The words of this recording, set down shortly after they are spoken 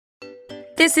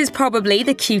This is probably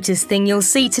the cutest thing you'll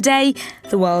see today.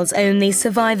 The world's only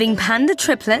surviving panda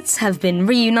triplets have been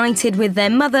reunited with their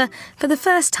mother for the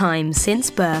first time since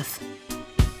birth.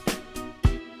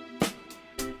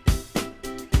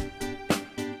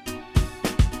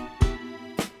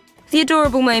 The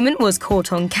adorable moment was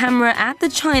caught on camera at the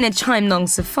China Chimelong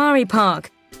Safari Park.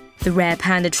 The rare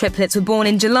panda triplets were born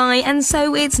in July, and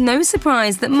so it's no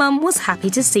surprise that Mum was happy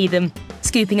to see them,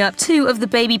 scooping up 2 of the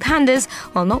baby pandas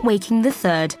while not waking the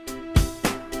third.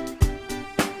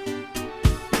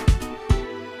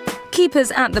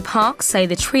 Keepers at the park say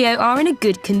the trio are in a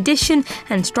good condition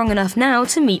and strong enough now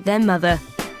to meet their mother.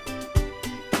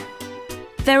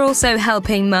 They're also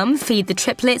helping Mum feed the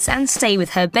triplets and stay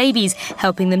with her babies,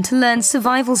 helping them to learn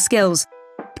survival skills.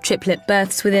 Triplet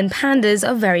births within pandas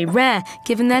are very rare,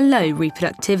 given their low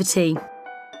reproductivity.